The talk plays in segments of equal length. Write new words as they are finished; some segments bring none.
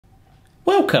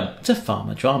Welcome to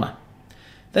Pharma Drama,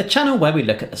 the channel where we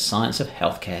look at the science of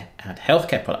healthcare and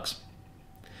healthcare products.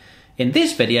 In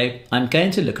this video, I'm going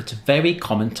to look at a very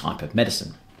common type of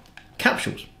medicine,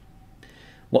 capsules.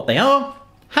 What they are,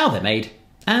 how they're made,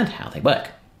 and how they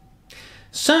work.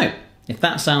 So, if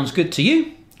that sounds good to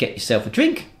you, get yourself a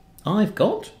drink. I've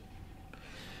got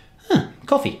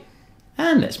coffee,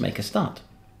 and let's make a start.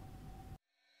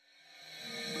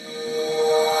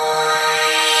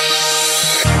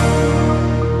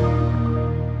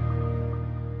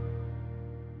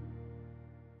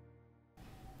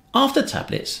 After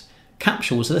tablets,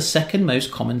 capsules are the second most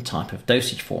common type of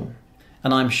dosage form,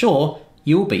 and I'm sure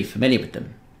you will be familiar with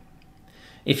them.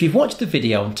 If you've watched the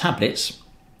video on tablets,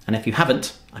 and if you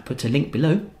haven't, I put a link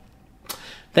below,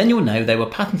 then you'll know they were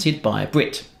patented by a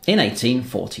Brit in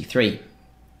 1843.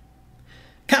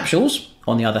 Capsules,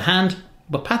 on the other hand,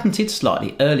 were patented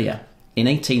slightly earlier, in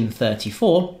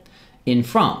 1834, in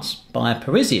France by a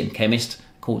Parisian chemist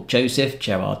called Joseph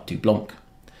Gerard Dublanc,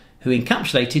 who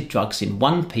encapsulated drugs in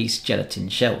one-piece gelatin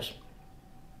shells.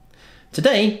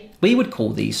 Today, we would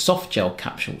call these soft gel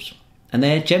capsules, and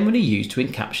they are generally used to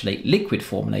encapsulate liquid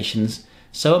formulations,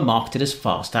 so are marketed as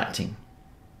fast-acting.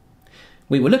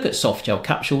 We will look at soft gel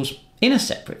capsules in a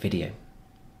separate video.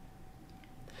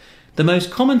 The most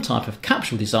common type of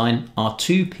capsule design are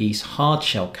two-piece hard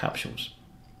shell capsules.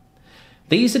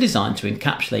 These are designed to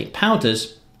encapsulate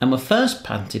powders and were first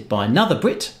patented by another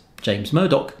Brit, James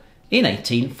Murdoch, in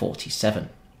 1847.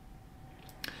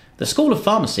 The School of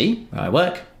Pharmacy, where I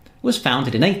work, was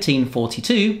founded in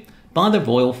 1842 by the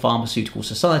Royal Pharmaceutical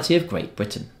Society of Great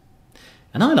Britain.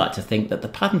 And I like to think that the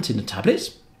patenting of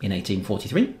tablets in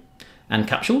 1843 and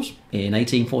capsules in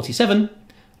 1847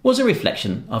 was a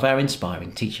reflection of our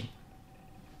inspiring teaching.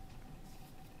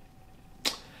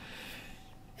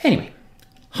 Anyway,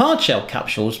 hard shell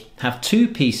capsules have two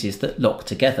pieces that lock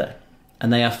together,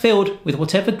 and they are filled with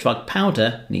whatever drug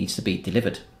powder needs to be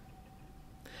delivered.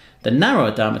 The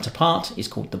narrower diameter part is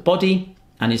called the body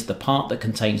and is the part that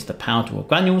contains the powder or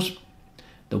granules.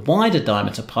 The wider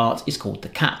diameter part is called the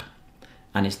cap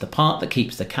and is the part that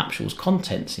keeps the capsule's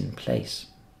contents in place.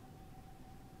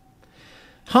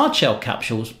 Hard shell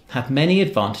capsules have many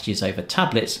advantages over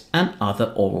tablets and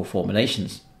other oral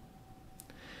formulations.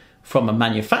 From a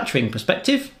manufacturing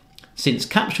perspective, since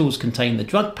capsules contain the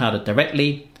drug powder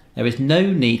directly, there is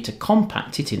no need to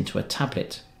compact it into a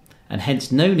tablet, and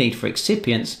hence no need for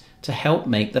excipients to help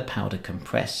make the powder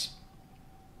compress.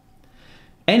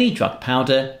 Any drug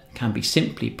powder can be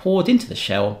simply poured into the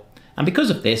shell, and because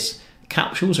of this,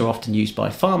 capsules are often used by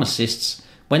pharmacists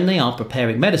when they are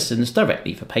preparing medicines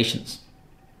directly for patients.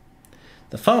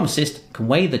 The pharmacist can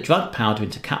weigh the drug powder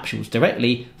into capsules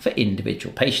directly for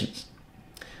individual patients.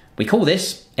 We call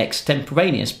this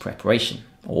extemporaneous preparation,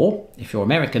 or, if you're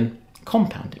American,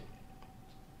 compounding.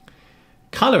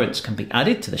 Colorants can be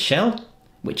added to the shell,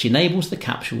 which enables the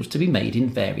capsules to be made in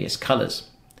various colours,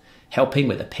 helping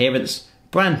with appearance,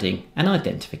 branding and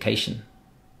identification.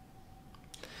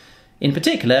 In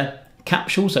particular,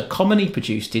 capsules are commonly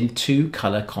produced in two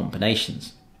colour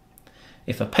combinations.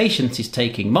 If a patient is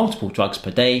taking multiple drugs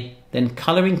per day, then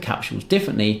colouring capsules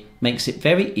differently makes it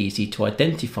very easy to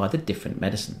identify the different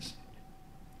medicines.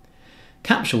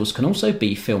 Capsules can also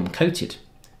be film coated,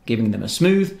 giving them a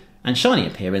smooth and shiny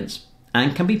appearance,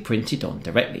 and can be printed on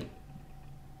directly.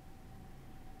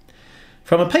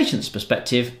 From a patient's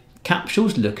perspective,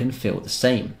 capsules look and feel the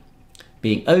same.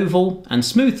 Being oval and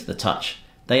smooth to the touch,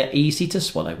 they are easy to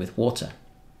swallow with water.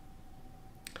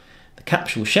 The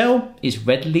capsule shell is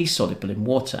readily soluble in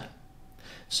water,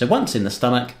 so once in the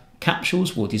stomach,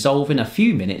 capsules will dissolve in a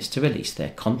few minutes to release their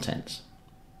contents.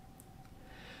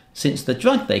 Since the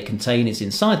drug they contain is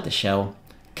inside the shell,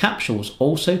 capsules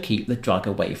also keep the drug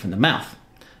away from the mouth,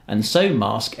 and so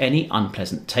mask any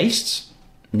unpleasant tastes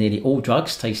 — nearly all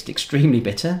drugs taste extremely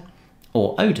bitter —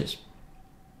 or odours.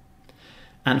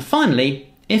 And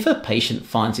finally, if a patient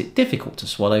finds it difficult to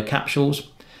swallow capsules,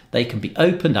 they can be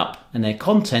opened up and their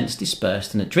contents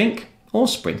dispersed in a drink or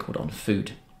sprinkled on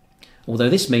food, although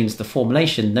this means the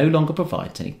formulation no longer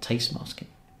provides any taste masking.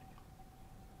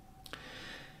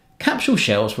 Capsule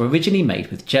shells were originally made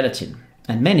with gelatin,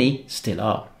 and many still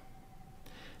are.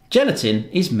 Gelatin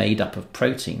is made up of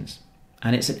proteins,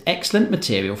 and it's an excellent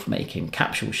material for making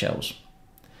capsule shells.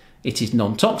 It is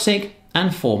non-toxic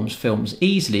and forms films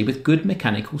easily with good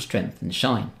mechanical strength and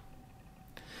shine.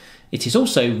 It is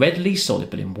also readily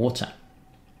soluble in water.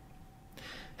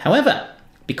 However,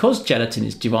 because gelatin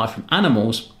is derived from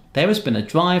animals, there has been a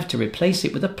drive to replace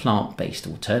it with a plant-based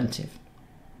alternative.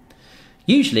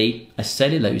 Usually, a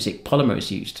cellulosic polymer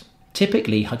is used,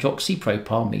 typically hydroxypropyl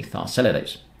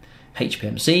methylcellulose,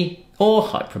 HPMC or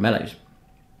hypromellose,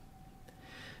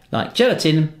 Like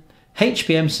gelatin,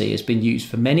 HPMC has been used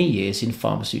for many years in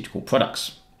pharmaceutical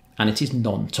products, and it is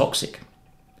non-toxic.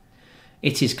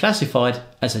 It is classified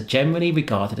as a generally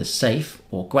regarded as safe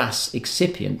or GRAS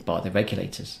excipient by the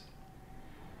regulators.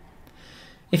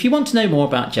 If you want to know more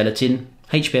about gelatin,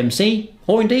 HPMC,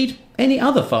 or indeed any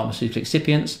other pharmaceutical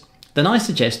excipients, then I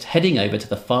suggest heading over to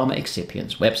the Pharma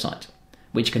Excipients website,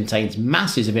 which contains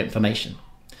masses of information.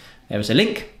 There is a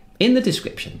link in the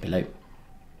description below.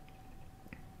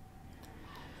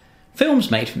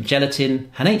 Films made from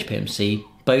gelatin and HPMC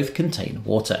both contain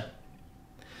water.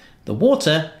 The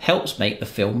water helps make the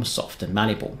film soft and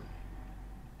malleable.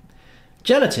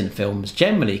 Gelatin films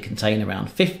generally contain around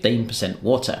 15%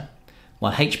 water,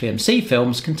 while HPMC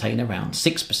films contain around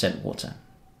 6% water.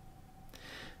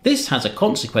 This has a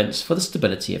consequence for the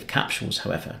stability of capsules,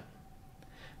 however.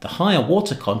 The higher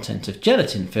water content of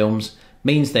gelatin films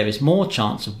means there is more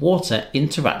chance of water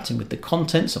interacting with the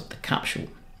contents of the capsule.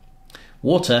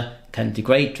 Water can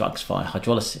degrade drugs via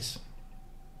hydrolysis.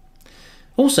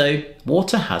 Also,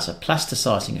 water has a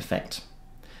plasticizing effect,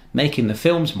 making the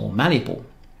films more malleable.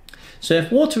 So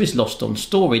if water is lost on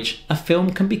storage, a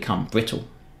film can become brittle.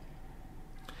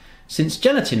 Since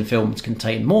gelatin films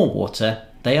contain more water,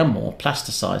 they are more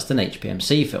plasticized than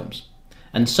HPMC films,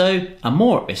 and so are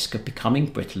more at risk of becoming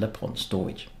brittle upon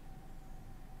storage.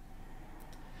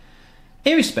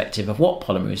 Irrespective of what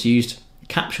polymer is used,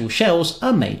 capsule shells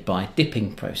are made by a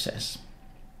dipping process.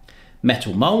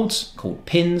 Metal moulds, called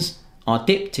pins, are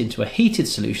dipped into a heated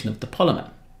solution of the polymer.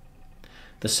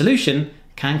 The solution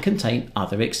can contain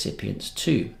other excipients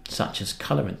too, such as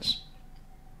colorants.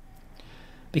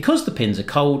 Because the pins are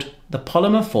cold, the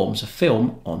polymer forms a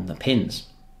film on the pins.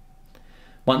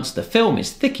 Once the film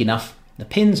is thick enough, the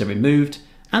pins are removed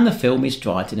and the film is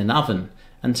dried in an oven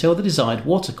until the desired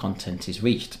water content is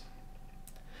reached.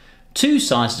 Two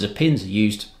sizes of pins are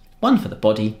used, one for the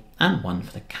body and one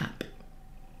for the cap.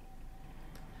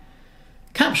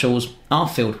 Capsules are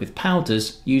filled with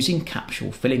powders using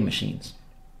capsule filling machines.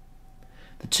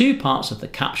 The two parts of the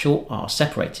capsule are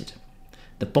separated.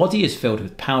 The body is filled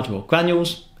with powder or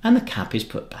granules and the cap is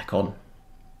put back on.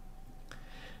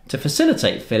 To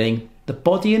facilitate filling, the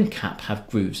body and cap have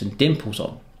grooves and dimples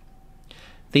on.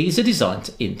 These are designed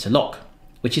to interlock,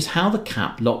 which is how the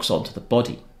cap locks onto the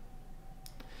body.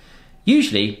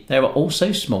 Usually there are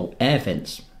also small air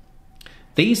vents.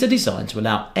 These are designed to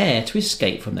allow air to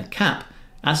escape from the cap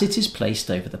as it is placed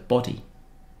over the body.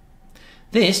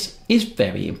 This is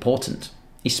very important,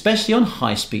 especially on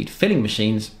high-speed filling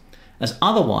machines, as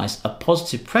otherwise a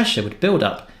positive pressure would build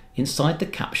up inside the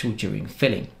capsule during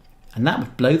filling, and that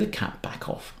would blow the cap back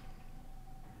off.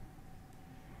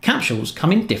 Capsules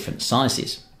come in different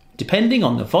sizes, depending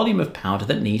on the volume of powder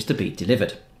that needs to be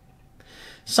delivered.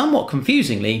 Somewhat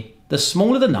confusingly, the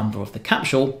smaller the number of the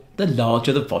capsule, the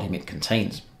larger the volume it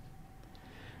contains.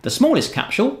 The smallest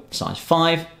capsule, size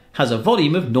 5, has a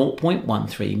volume of 0.13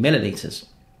 millilitres,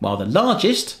 while the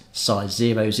largest, size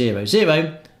 000,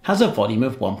 has a volume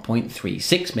of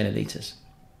 1.36 millilitres.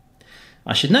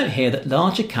 I should note here that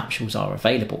larger capsules are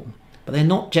available, but they're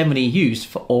not generally used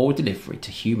for oral delivery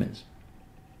to humans.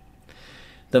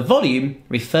 The volume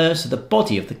refers to the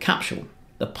body of the capsule,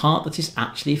 the part that is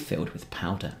actually filled with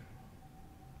powder.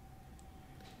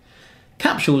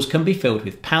 Capsules can be filled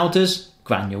with powders,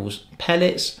 granules,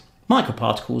 pellets,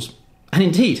 microparticles, and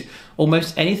indeed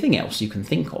almost anything else you can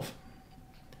think of.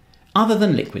 Other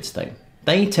than liquids though,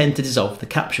 they tend to dissolve the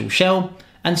capsule shell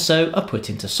and so are put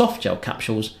into soft gel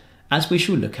capsules, as we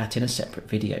shall look at in a separate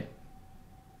video.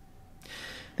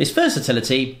 This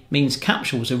versatility means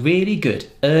capsules are really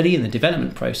good early in the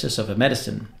development process of a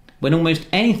medicine, when almost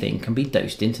anything can be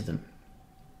dosed into them.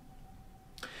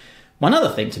 One other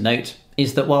thing to note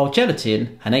is that while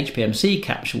gelatin and HPMC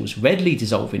capsules readily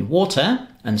dissolve in water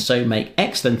and so make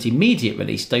excellent immediate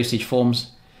release dosage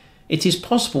forms, it is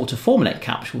possible to formulate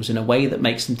capsules in a way that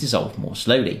makes them dissolve more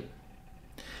slowly.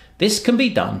 This can be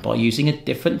done by using a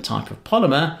different type of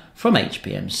polymer from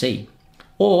HPMC,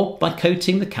 or by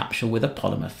coating the capsule with a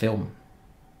polymer film.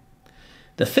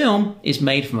 The film is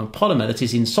made from a polymer that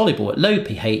is insoluble at low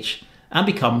pH and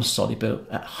becomes soluble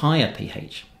at higher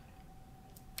pH.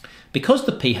 Because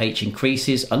the pH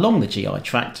increases along the GI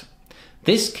tract,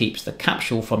 this keeps the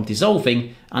capsule from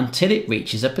dissolving until it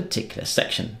reaches a particular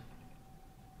section.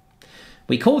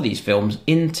 We call these films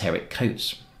enteric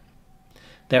coats.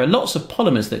 There are lots of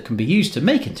polymers that can be used to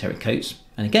make enteric coats,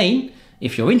 and again,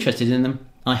 if you're interested in them,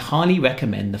 I highly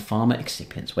recommend the Pharma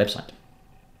Excipients website.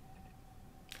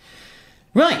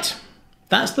 Right,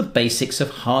 that's the basics of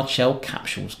hard shell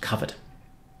capsules covered.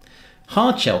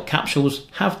 Hard shell capsules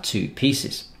have two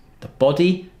pieces, the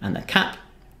body and the cap,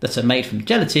 that are made from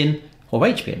gelatin or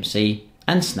HPMC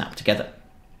and snap together.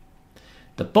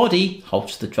 The body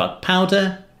holds the drug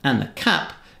powder and the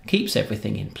cap keeps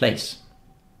everything in place.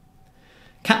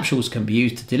 Capsules can be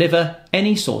used to deliver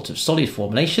any sort of solid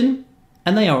formulation,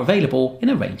 and they are available in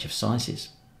a range of sizes.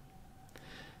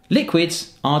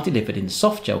 Liquids are delivered in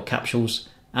soft gel capsules,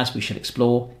 as we shall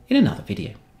explore in another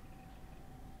video.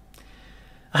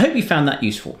 I hope you found that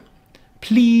useful.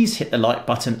 Please hit the like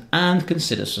button and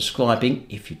consider subscribing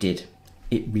if you did.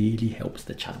 It really helps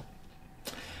the channel.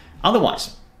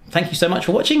 Otherwise, thank you so much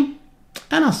for watching,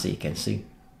 and I'll see you again soon.